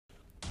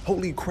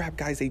Holy crap,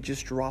 guys, they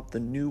just dropped the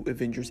new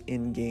Avengers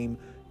Endgame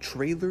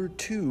trailer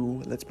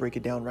 2. Let's break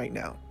it down right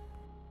now.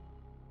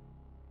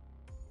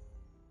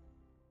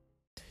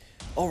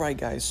 Alright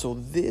guys, so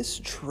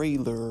this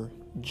trailer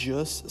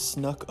just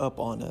snuck up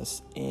on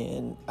us,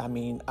 and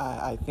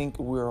I think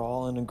we're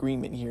all in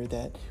agreement here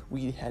that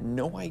we had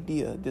no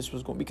idea this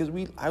was going, because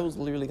I was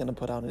literally going to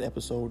put out an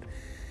episode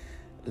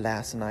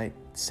last night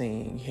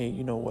saying, hey,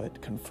 you know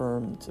what,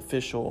 confirmed, it's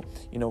official,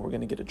 we're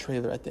going to get a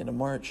trailer at the end of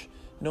March,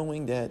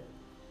 knowing that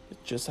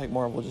just like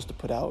Marvel, just to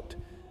put out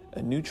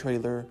a new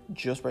trailer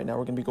just right now.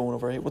 We're going to be going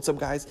over, hey, what's up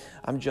guys,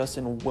 I'm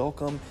Justin,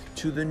 welcome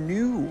to the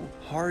new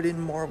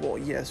Hardened Marvel.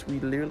 Yes,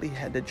 we literally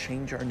had to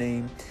change our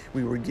name.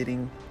 We were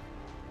getting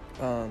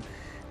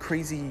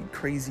crazy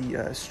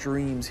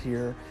streams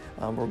here.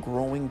 We're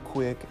growing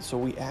quick, so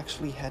we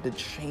actually had to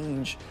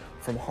change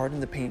from Hard in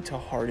the Paint to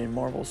Hardened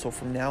Marvel. So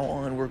from now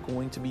on, we're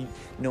going to be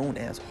known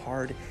as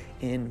Hard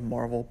in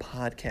Marvel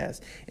Podcast.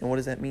 And what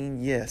does that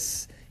mean?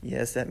 Yes,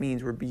 that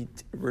means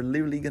we're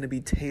literally going to be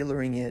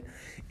tailoring it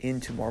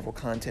into Marvel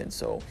content.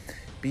 So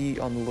be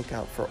on the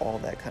lookout for all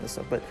that kind of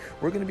stuff. But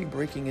we're going to be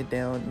breaking it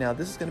down. Now,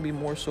 this is going to be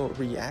more so a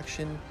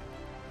reaction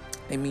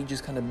and me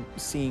just kind of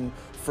seeing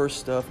first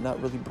stuff,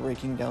 not really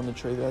breaking down the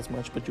trailer as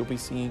much, but you'll be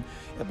seeing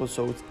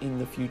episodes in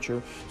the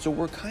future. So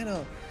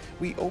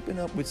we open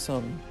up with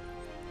some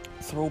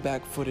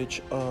throwback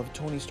footage of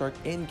Tony Stark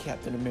and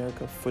Captain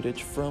America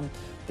footage from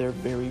their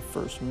very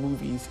first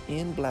movies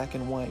in black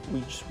and white.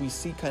 We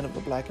see kind of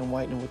the black and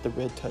white and with the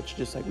red touch,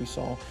 just like we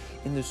saw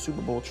in the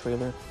Super Bowl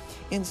trailer.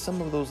 And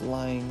some of those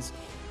lines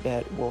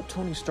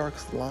Tony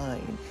Stark's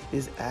line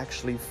is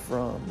actually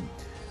from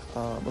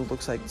it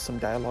looks like some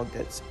dialogue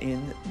that's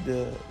in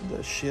the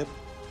ship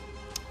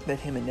that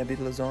him and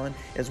Nebula's on,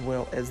 as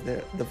well as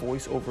the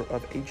voiceover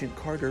of Agent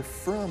Carter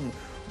from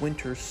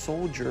Winter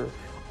Soldier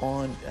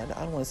on, and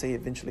I don't want to say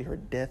eventually her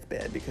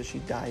deathbed, because she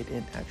died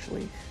in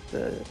actually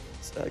the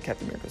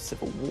Captain America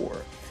Civil War,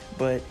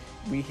 but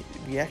we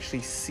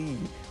actually see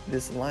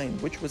this line,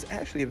 which was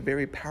actually a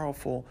very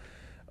powerful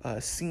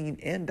scene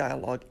and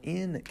dialogue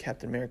in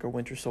Captain America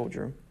Winter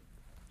Soldier,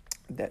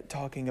 that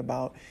talking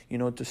about,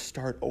 to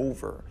start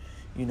over.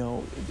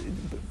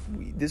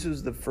 This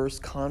was the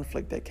first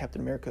conflict that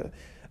Captain America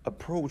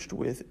approached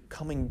with,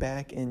 coming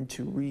back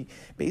into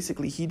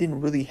basically he didn't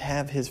really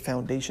have his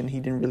foundation, he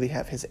didn't really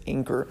have his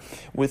anchor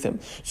with him.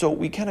 So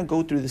we kind of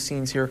go through the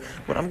scenes here.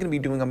 What I'm going to be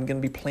doing, I'm going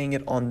to be playing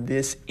it on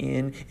this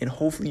end, and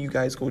hopefully you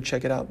guys go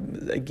check it out.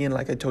 Again,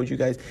 like I told you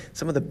guys,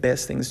 some of the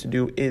best things to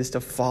do is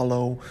to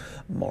follow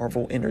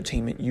Marvel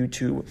Entertainment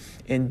YouTube,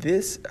 and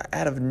this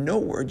out of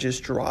nowhere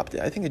just dropped.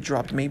 I think it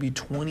dropped maybe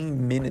 20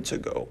 minutes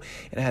ago,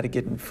 and I had to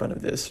get in front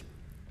of this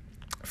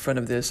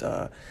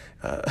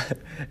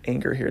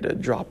anchor here to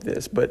drop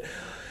this. But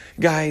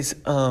guys,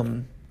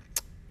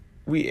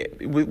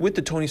 with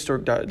the Tony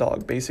Stark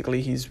dog,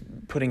 basically he's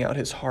putting out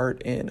his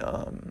heart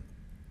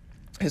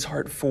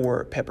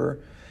for Pepper,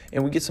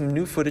 and we get some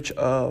new footage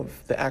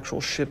of the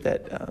actual ship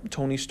that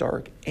Tony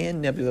Stark and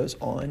Nebula's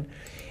on.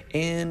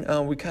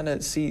 And we kind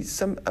of see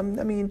some,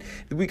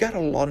 we got a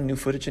lot of new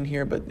footage in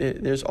here, but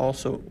there's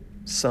also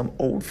some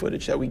old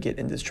footage that we get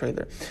in this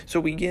trailer. So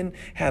we again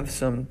have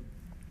some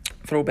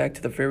throwback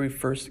to the very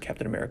first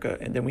Captain America,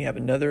 and then we have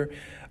another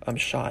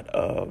shot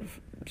of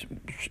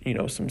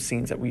some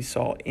scenes that we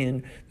saw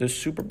in the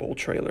Super Bowl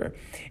trailer,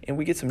 and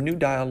we get some new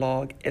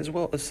dialogue as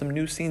well as some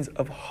new scenes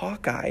of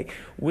Hawkeye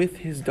with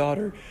his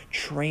daughter,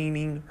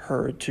 training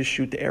her to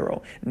shoot the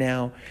arrow.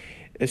 Now,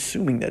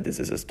 assuming that this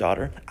is his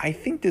daughter, I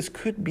think this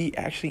could be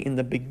actually in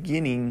the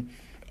beginning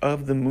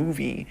of the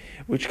movie,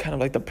 which kind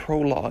of like the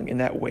prologue in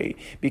that way,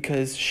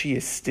 because she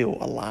is still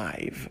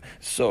alive.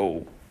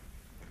 So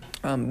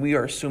we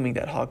are assuming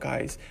that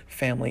Hawkeye's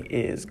family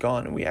is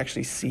gone, and we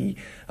actually see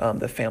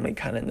the family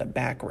kind of in the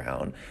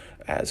background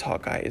as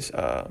Hawkeye is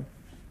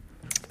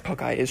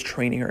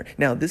training her.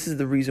 Now, this is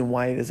the reason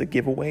why it is a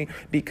giveaway,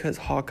 because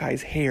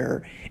Hawkeye's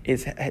hair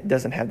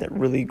doesn't have that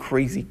really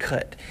crazy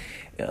cut.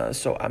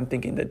 So I'm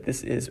thinking that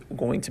this is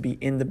going to be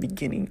in the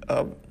beginning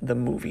of the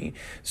movie.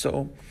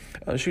 So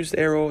shoots the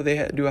arrow,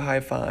 they do a high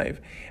five.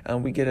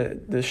 We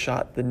get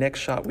the next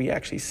shot, we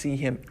actually see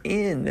him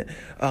in,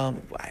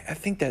 I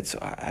think that's,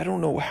 I don't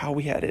know how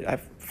we had it.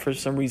 For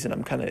some reason,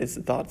 it's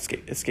the thought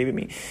escaping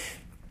me.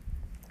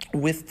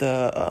 With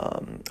the,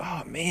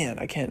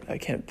 I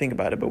can't think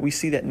about it, but we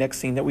see that next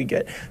scene that we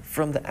get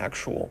from the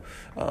actual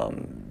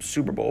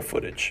Super Bowl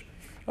footage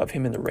of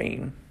him in the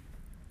rain.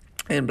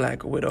 And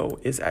Black Widow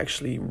is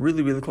actually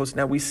really, really close.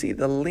 Now we see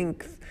the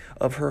length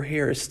of her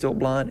hair is still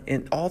blonde,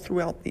 and all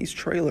throughout this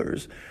trailer,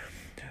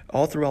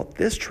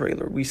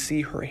 we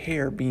see her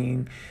hair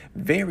being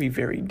very,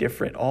 very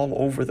different all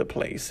over the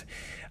place.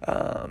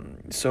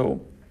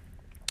 So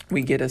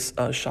we get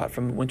a shot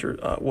from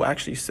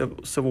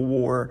Civil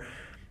War,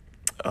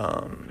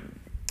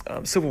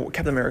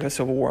 Captain America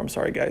Civil War. I'm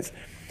sorry, guys,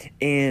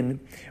 and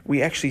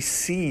we actually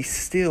see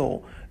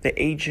still the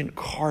Agent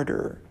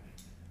Carter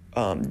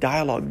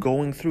dialogue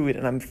going through it,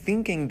 and I'm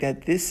thinking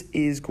that this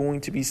is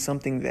going to be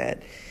something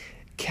that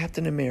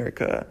Captain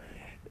America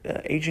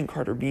Agent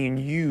Carter being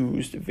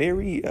used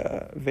very,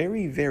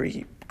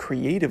 very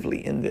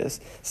creatively in this,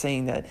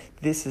 saying that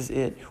this is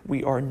it.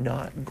 We are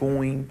not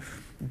going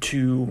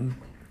to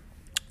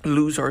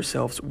lose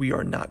ourselves. We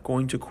are not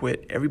going to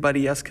quit.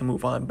 Everybody else can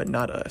move on, but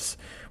not us,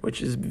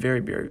 which is very,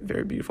 very,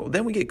 very beautiful.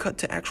 Then we get cut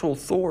to actual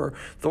Thor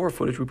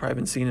footage we probably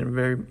haven't seen in a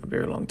very,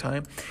 very long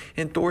time.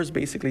 And Thor is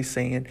basically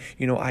saying,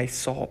 I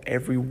saw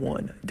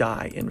everyone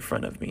die in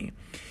front of me.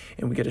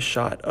 And we get a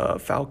shot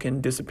of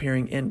Falcon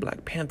disappearing and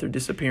Black Panther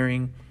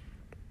disappearing.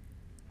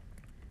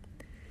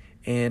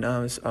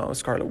 And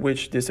Scarlet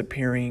Witch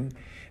disappearing.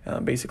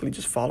 Basically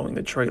just following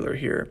the trailer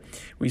here.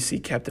 We see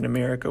Captain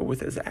America with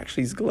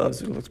his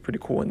gloves. It looks pretty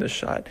cool in this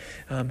shot.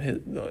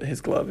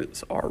 His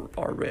gloves are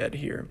red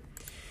here.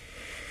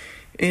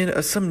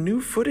 And some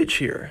new footage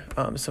here.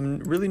 Some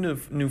really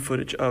new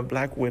footage of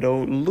Black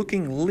Widow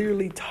looking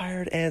literally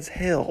tired as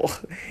hell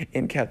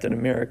in Captain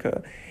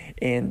America.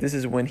 And this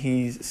is when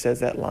he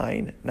says that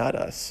line, not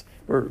us.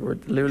 We're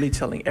literally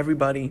telling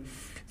everybody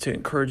to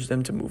encourage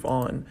them to move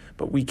on,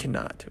 but we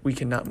cannot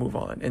move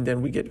on. And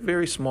then we get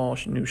very small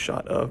new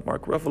shot of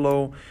Mark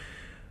Ruffalo,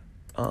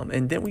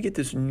 and then we get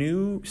this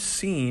new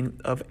scene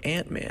of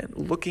Ant-Man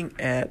looking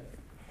at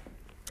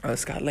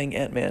Scott Lang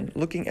Ant-Man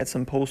looking at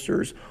some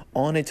posters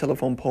on a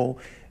telephone pole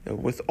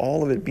with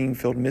all of it being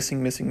filled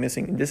missing.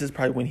 And this is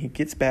probably when he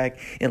gets back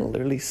and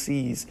literally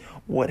sees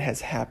what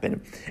has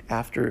happened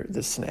after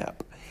the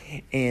snap.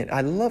 And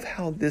I love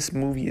how this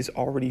movie is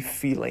already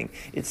feeling.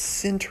 It's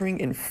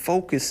centering and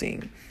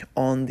focusing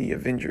on the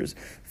Avengers,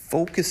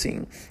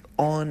 focusing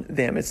on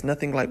them. It's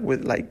nothing like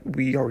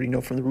we already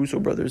know from the Russo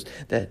brothers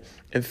that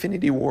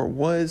Infinity War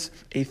was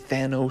a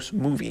Thanos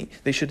movie.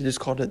 They should have just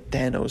called it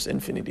Thanos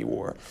Infinity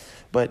War,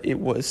 but it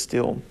was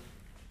still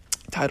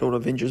titled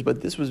Avengers.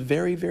 But this was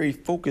very, very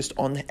focused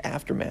on the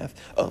aftermath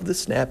of the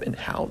snap and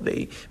how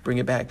they bring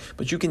it back.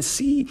 But you can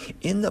see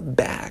in the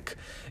back,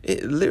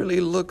 it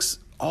literally looks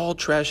all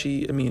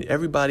trashy. I mean,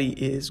 everybody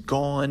is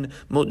gone.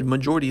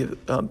 Majority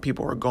of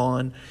people are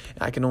gone.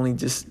 I can only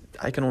just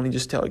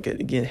tell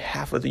again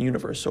half of the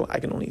universe. So I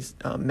can only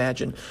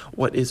imagine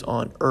what is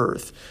on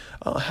Earth,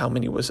 how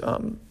many was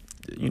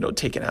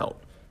taken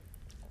out.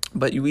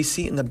 But we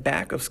see in the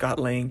back of Scott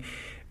Lang,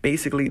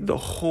 basically the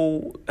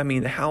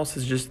house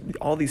is just,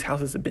 all these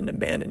houses have been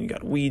abandoned. You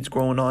got weeds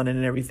growing on it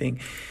and everything.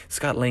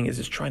 Scott Lang is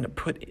just trying to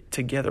put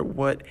together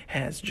what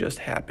has just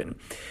happened.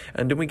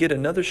 And then we get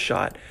another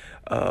shot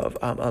of,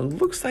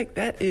 looks like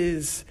that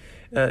is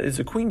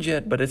a Queen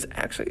jet, but it's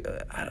actually,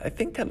 I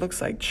think that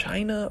looks like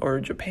China or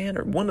Japan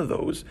or one of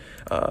those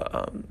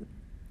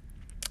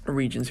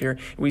regions here.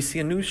 We see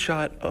a new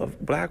shot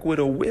of Black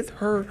Widow with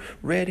her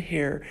red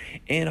hair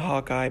and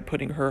Hawkeye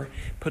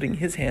putting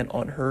his hand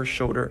on her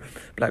shoulder.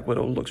 Black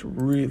Widow looks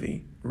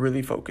really,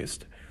 really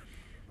focused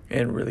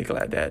and really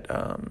glad that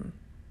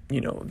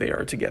they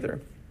are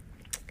together.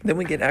 Then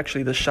we get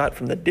actually the shot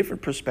from the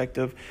different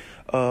perspective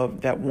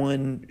of that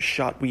one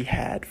shot we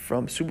had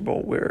from Super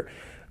Bowl where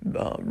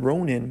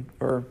Ronin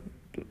or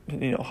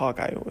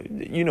Hawkeye,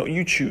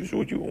 you choose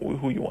who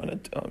you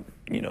want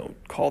to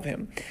call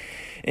him.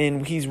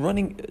 And he's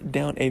running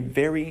down a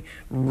very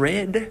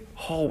red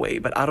hallway,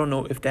 but I don't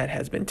know if that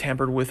has been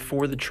tampered with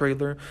for the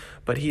trailer,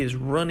 but he is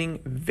running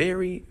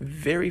very,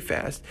 very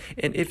fast.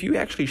 And if you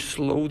actually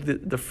slow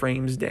the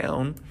frames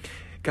down,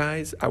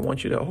 guys, I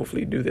want you to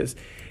hopefully do this.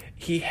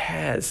 He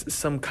has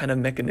some kind of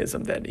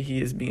mechanism that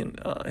he is being,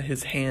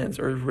 his hands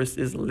or his wrist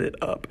is lit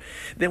up.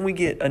 Then we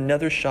get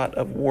another shot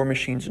of War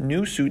Machine's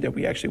new suit that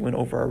we actually went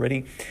over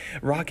already.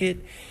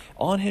 Rocket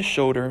on his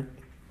shoulder,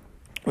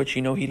 which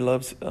he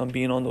loves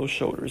being on those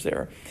shoulders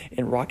there.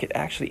 And Rocket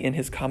actually in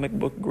his comic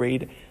book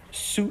grade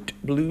suit,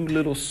 blue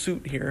little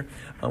suit here,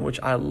 which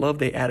I love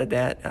they added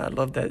that. I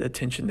love that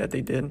attention that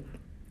they did.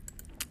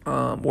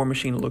 War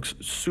Machine looks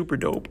super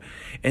dope.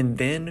 And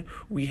then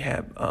we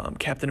have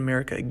Captain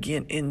America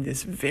again in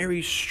this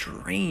very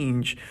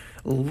strange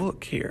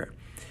look here,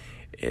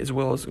 as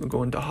well as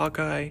going to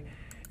Hawkeye.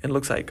 It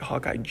looks like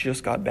Hawkeye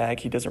just got back.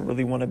 He doesn't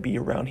really want to be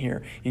around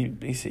here.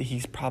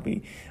 He's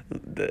probably,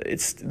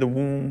 the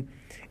wound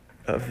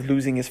of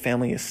losing his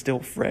family is still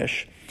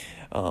fresh.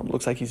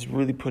 Looks like he's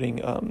really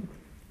putting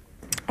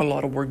a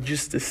lot of work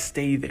just to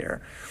stay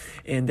there.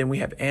 And then we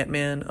have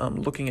Ant-Man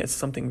looking at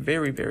something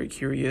very, very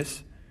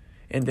curious.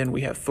 And then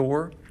we have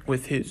Thor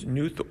with his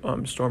new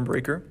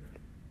Stormbreaker.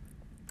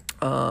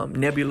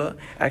 Nebula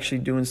actually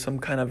doing some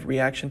kind of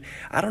reaction.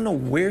 I don't know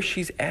where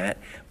she's at,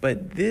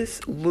 but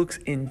this looks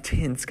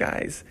intense,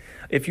 guys.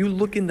 If you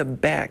look in the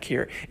back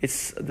here,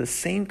 it's the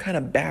same kind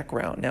of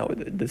background. Now,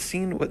 the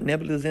scene what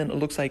Nebula's in, it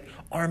looks like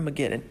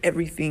Armageddon.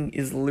 Everything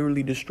is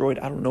literally destroyed.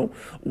 I don't know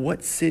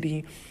what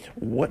city,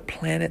 what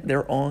planet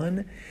they're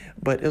on,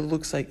 but it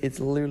looks like it's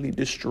literally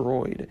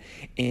destroyed.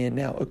 And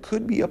now it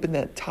could be up in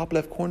that top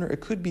left corner.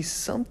 It could be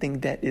something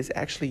that is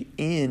actually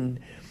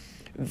in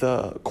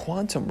the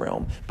quantum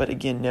realm. But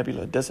again,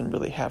 Nebula doesn't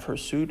really have her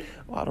suit.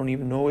 I don't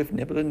even know if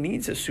Nebula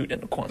needs a suit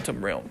in the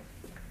quantum realm.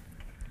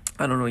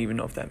 I don't even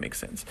know if that makes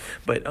sense,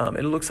 but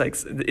it looks like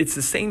it's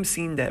the same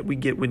scene that we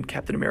get with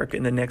Captain America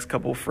in the next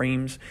couple of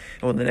frames,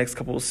 or the next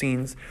couple of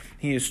scenes.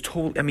 He is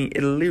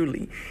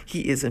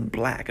he is in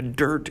black,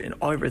 dirt and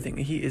everything.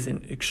 He is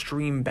in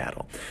extreme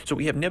battle. So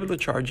we have Nebula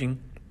charging,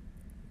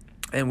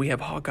 and we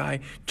have Hawkeye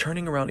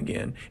turning around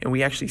again, and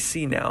we actually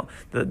see now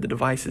the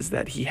devices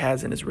that he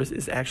has in his wrist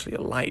is actually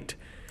a light,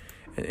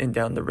 and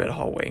down the red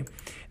hallway.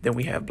 Then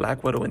we have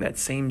Black Widow in that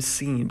same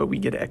scene, but we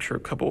get an extra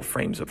couple of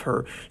frames of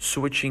her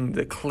switching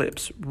the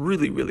clips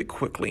really, really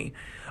quickly.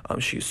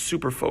 She's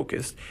super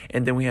focused.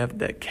 And then we have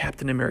that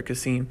Captain America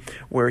scene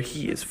where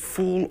he is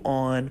full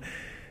on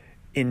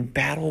in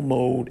battle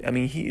mode. I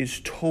mean, he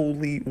is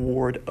totally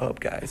warred up,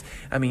 guys.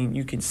 I mean,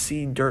 you can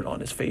see dirt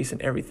on his face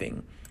and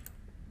everything.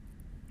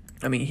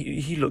 I mean,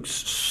 he looks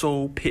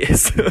so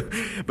pissed.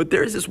 But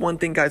there's this one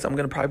thing, guys, I'm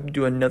going to probably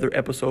do another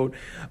episode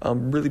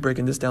really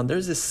breaking this down.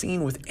 There's this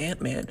scene with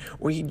Ant-Man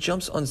where he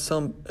jumps on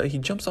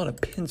a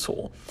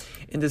pencil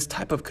in this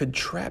type of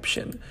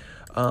contraption.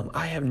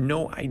 I have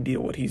no idea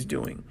what he's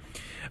doing.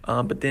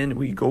 But then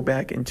we go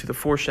back into the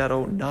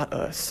foreshadow, not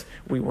us.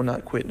 We will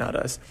not quit, not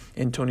us.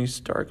 And Tony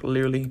Stark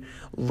literally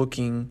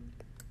looking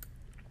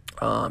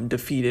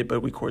defeated,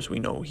 but of course we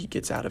know he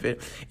gets out of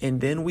it.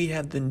 And then we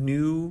have the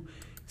new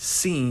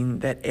scene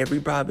that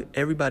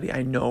everybody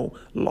I know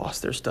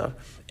lost their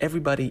stuff.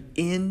 Everybody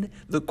in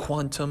the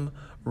quantum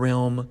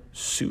realm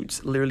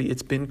suits. Literally,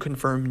 it's been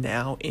confirmed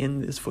now in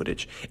this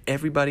footage.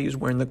 Everybody is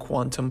wearing the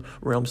quantum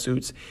realm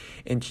suits,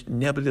 and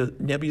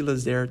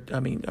Nebula's there. I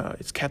mean,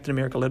 it's Captain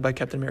America, led by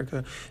Captain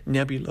America,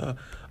 Nebula,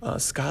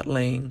 Scott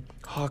Lang,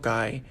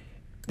 Hawkeye.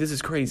 This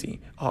is crazy.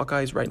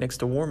 Hawkeye is right next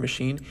to War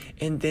Machine,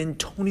 and then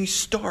Tony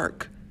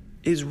Stark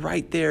is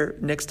right there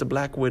next to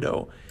Black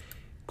Widow.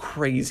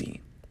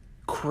 Crazy.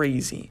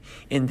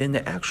 And then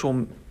the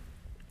actual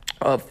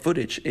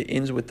footage, it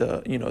ends with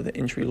the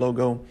entry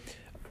logo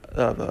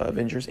of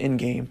Avengers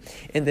Endgame,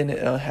 and then it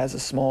has a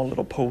small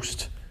little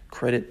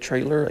post-credit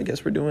trailer, I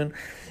guess we're doing,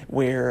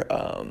 where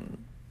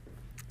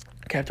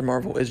Captain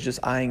Marvel is just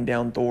eyeing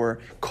down Thor,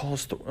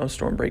 calls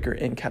Stormbreaker,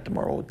 and Captain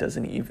Marvel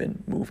doesn't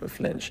even move a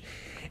flinch,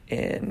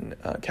 and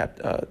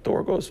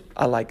Thor goes,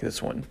 "I like this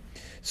one."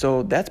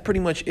 So that's pretty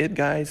much it,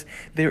 guys.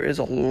 There is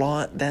a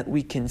lot that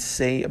we can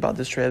say about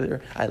this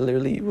trailer. I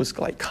literally was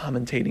like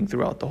commentating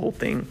throughout the whole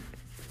thing,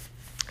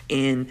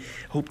 and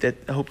hope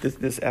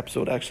this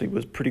episode actually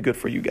was pretty good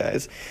for you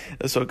guys.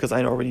 So because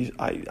I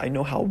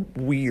know how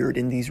weird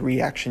in these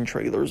reaction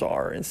trailers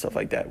are and stuff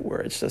like that,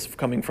 where it's just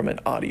coming from an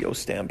audio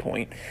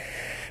standpoint.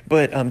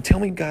 But tell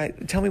me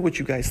what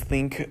you guys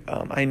think.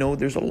 I know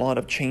there's a lot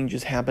of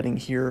changes happening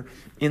here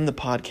in the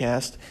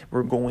podcast.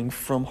 We're going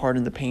from Hard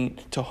in the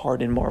Paint to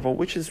Hard in Marvel,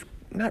 which is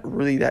not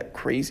really that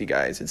crazy,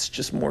 guys. It's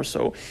just more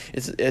so,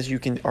 it's, as you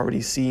can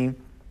already see,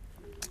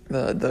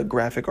 the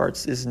graphic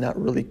arts is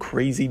not really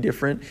crazy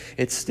different.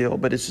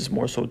 But it's just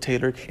more so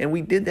tailored. And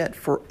we did that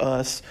for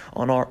us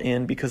on our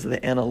end because of the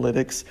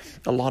analytics.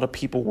 A lot of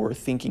people were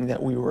thinking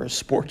that we were a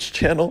sports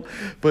channel,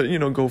 but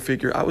go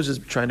figure. I was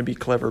just trying to be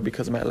clever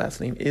because my last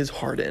name is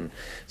Harden.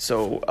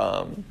 So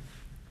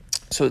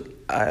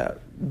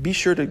be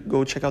sure to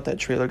go check out that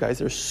trailer, guys.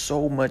 There's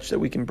so much that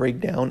we can break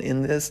down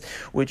in this,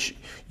 which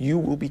you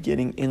will be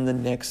getting in the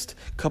next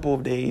couple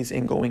of days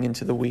and going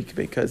into the week,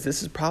 because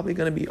this is probably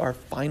going to be our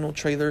final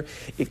trailer.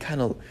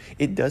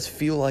 It does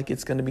feel like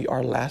it's going to be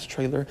our last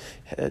trailer,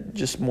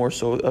 just more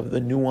so of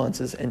the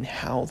nuances and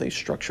how they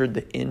structured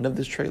the end of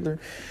this trailer.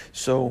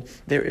 So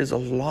there is a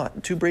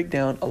lot to break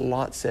down, a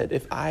lot said.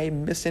 If I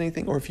missed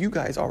anything, or if you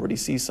guys already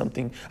see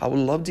something, I would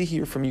love to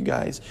hear from you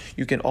guys.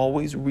 You can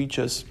always reach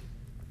us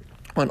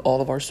on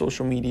all of our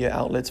social media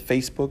outlets.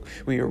 Facebook,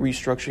 we are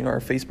restructuring our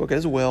Facebook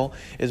as well,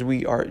 as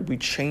we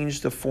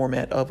changed the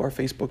format of our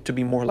Facebook to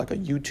be more like a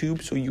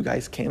YouTube, so you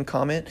guys can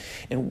comment.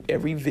 And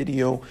every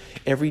video,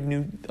 every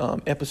new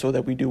episode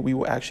that we do, we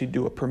will actually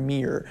do a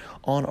premiere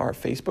on our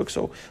Facebook.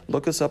 So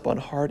look us up on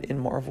Hard in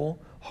Marvel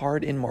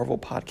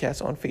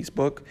podcast on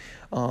Facebook,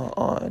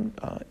 on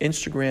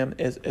Instagram,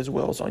 as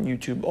well as on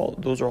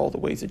YouTube. Those are all the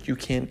ways that you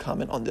can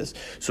comment on this.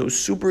 So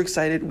super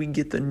excited. We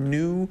get the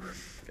new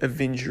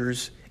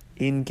Avengers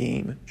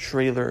in-game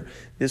trailer.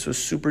 This was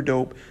super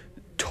dope,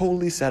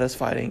 totally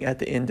satisfying at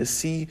the end to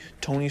see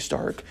Tony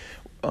Stark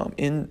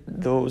in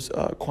those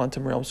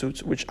quantum realm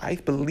suits, which I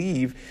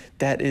believe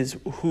that is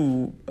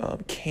who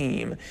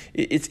came.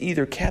 It's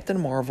either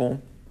Captain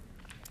Marvel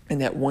in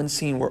that one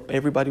scene where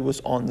everybody was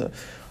on the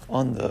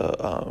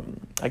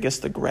I guess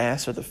the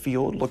grass or the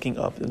field, looking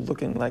up and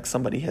looking like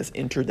somebody has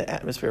entered the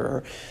atmosphere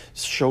or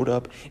showed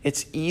up.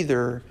 It's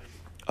either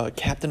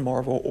Captain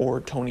Marvel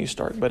or Tony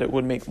Stark, but it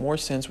would make more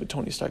sense with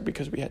Tony Stark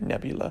because we had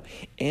Nebula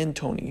and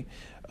Tony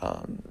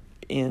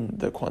in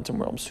the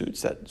quantum realm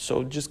suits.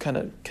 So just kind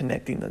of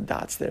connecting the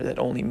dots there, that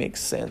only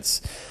makes sense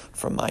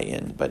from my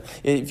end. But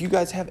if you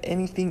guys have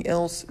anything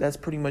else, that's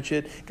pretty much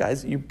it,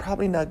 guys. You're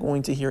probably not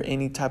going to hear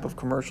any type of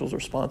commercials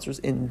or sponsors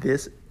in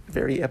this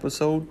very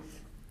episode,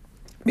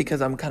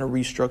 because I'm kind of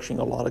restructuring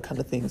a lot of kind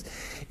of things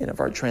of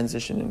our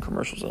transition and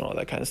commercials and all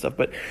that kind of stuff.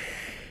 But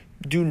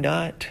do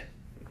not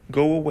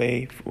go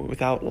away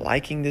without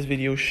liking this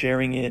video,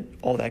 sharing it,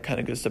 all that kind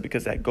of good stuff,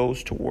 because that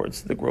goes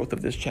towards the growth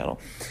of this channel.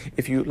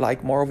 If you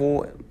like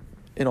Marvel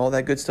and all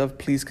that good stuff,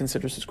 please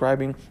consider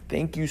subscribing.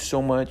 Thank you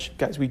so much,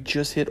 guys. We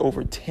just hit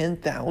over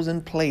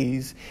 10,000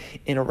 plays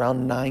and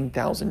around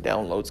 9,000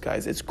 downloads,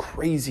 guys. It's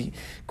crazy,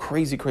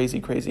 crazy, crazy,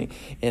 crazy.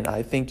 And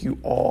I thank you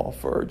all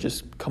for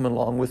just coming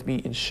along with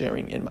me and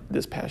sharing in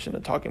this passion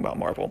of talking about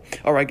Marvel.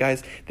 All right,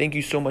 guys, thank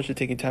you so much for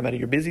taking time out of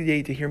your busy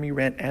day to hear me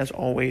rant. As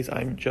always,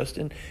 I'm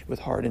Justin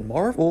with Hard in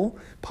Marvel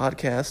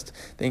podcast.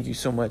 Thank you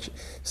so much.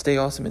 Stay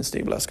awesome and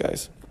stay blessed,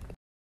 guys.